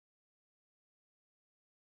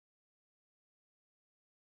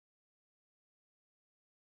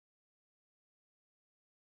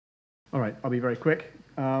All right, I'll be very quick.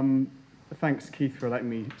 Thanks, Keith, for letting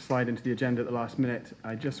me slide into the agenda at the last minute.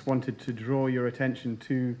 I just wanted to draw your attention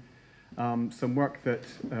to some work that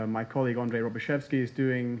my colleague Andrei Robushevsky is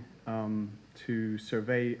doing to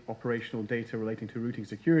survey operational data relating to routing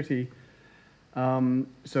security.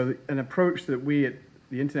 So an approach that we at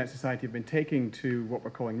the Internet Society have been taking to what we're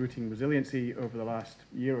calling routing resiliency over the last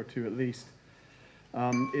year or two at least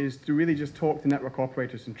is to really just talk to network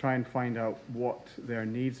operators and try and find out what their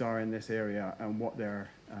needs are in this area and what their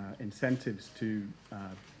incentives to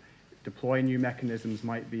deploy new mechanisms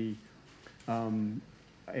might be.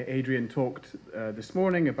 Adrian talked this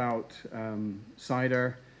morning about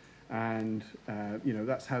CIDR, and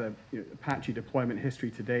that's had a patchy deployment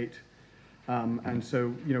history to date. And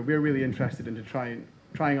so we're really interested in trying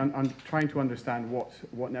to understand what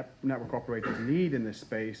network operators need in this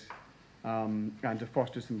space, and to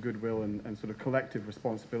foster some goodwill and sort of collective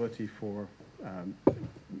responsibility for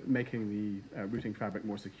making the routing fabric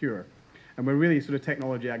more secure. And we're really sort of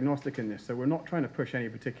technology agnostic in this, so we're not trying to push any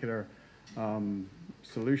particular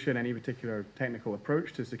solution, any particular technical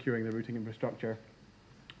approach to securing the routing infrastructure.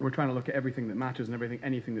 We're trying to look at everything that matters and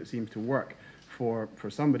anything that seems to work for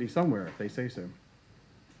somebody somewhere, if they say so.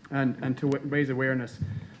 And to raise awareness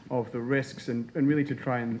of the risks and really to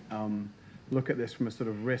try and look at this from a sort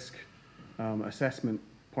of risk assessment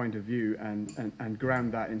point of view and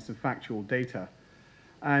ground that in some factual data.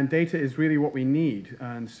 And data is really what we need.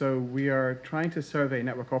 And so we are trying to survey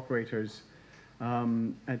network operators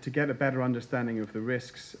and to get a better understanding of the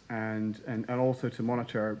risks and also to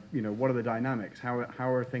monitor, what are the dynamics? How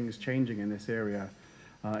are things changing in this area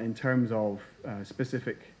in terms of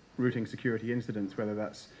specific routing security incidents, whether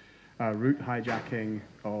that's route hijacking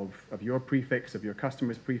of your prefix, of your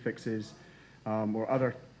customer's prefixes, or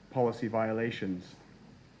other policy violations.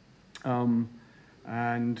 So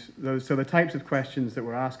the types of questions that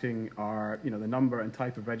we're asking are, the number and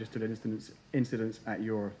type of registered incidents at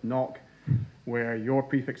your NOC, where your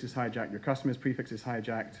prefix is hijacked, your customer's prefix is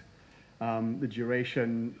hijacked, the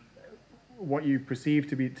duration, what you perceive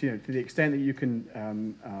to be, to the extent that you can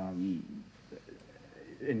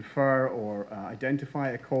infer or identify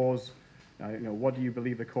a cause. What do you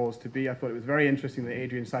believe the cause to be? I thought it was very interesting that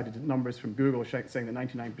Adrian cited numbers from Google saying that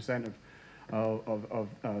 99%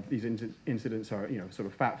 of these incidents are, sort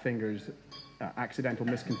of fat fingers, accidental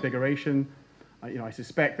misconfiguration. I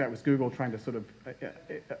suspect that was Google trying to sort of,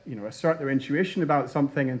 assert their intuition about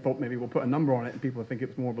something and thought maybe we'll put a number on it and people think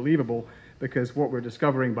it's more believable, because what we're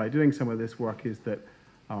discovering by doing some of this work is that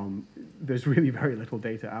there's really very little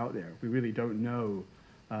data out there. We really don't know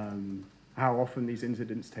how often these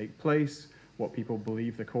incidents take place, what people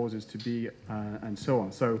believe the causes to be, and so on.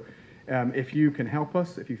 So if you can help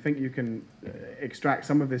us, if you think you can extract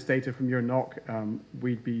some of this data from your NOC,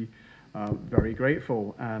 we'd be very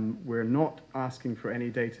grateful. We're not asking for any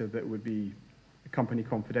data that would be company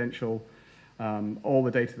confidential. All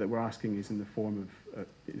the data that we're asking is in the form of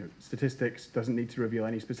statistics, doesn't need to reveal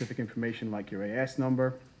any specific information like your AS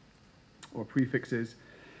number or prefixes.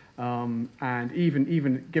 And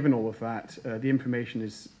even given all of that, the information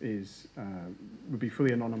would be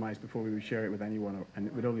fully anonymized before we would share it with anyone, and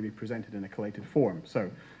it would only be presented in a collated form.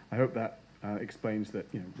 So I hope that explains that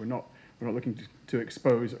we're not looking to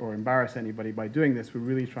expose or embarrass anybody by doing this. We're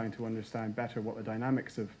really trying to understand better what the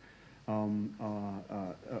dynamics of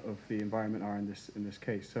the environment are in this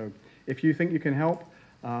case. So if you think you can help,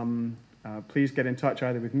 please get in touch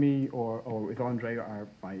either with me or with Andre.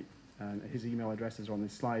 His email address is on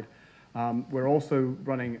this slide. We're also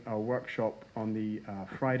running a workshop on the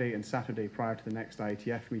Friday and Saturday prior to the next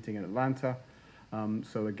IETF meeting in Atlanta.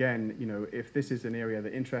 So again, if this is an area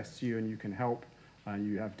that interests you and you can help, and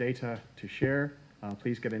you have data to share,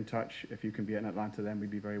 please get in touch. If you can be in Atlanta, then we'd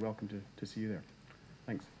be very welcome to see you there.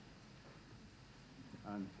 Thanks.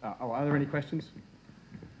 Are there any questions?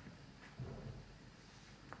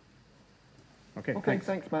 Okay,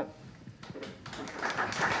 thanks, Matt.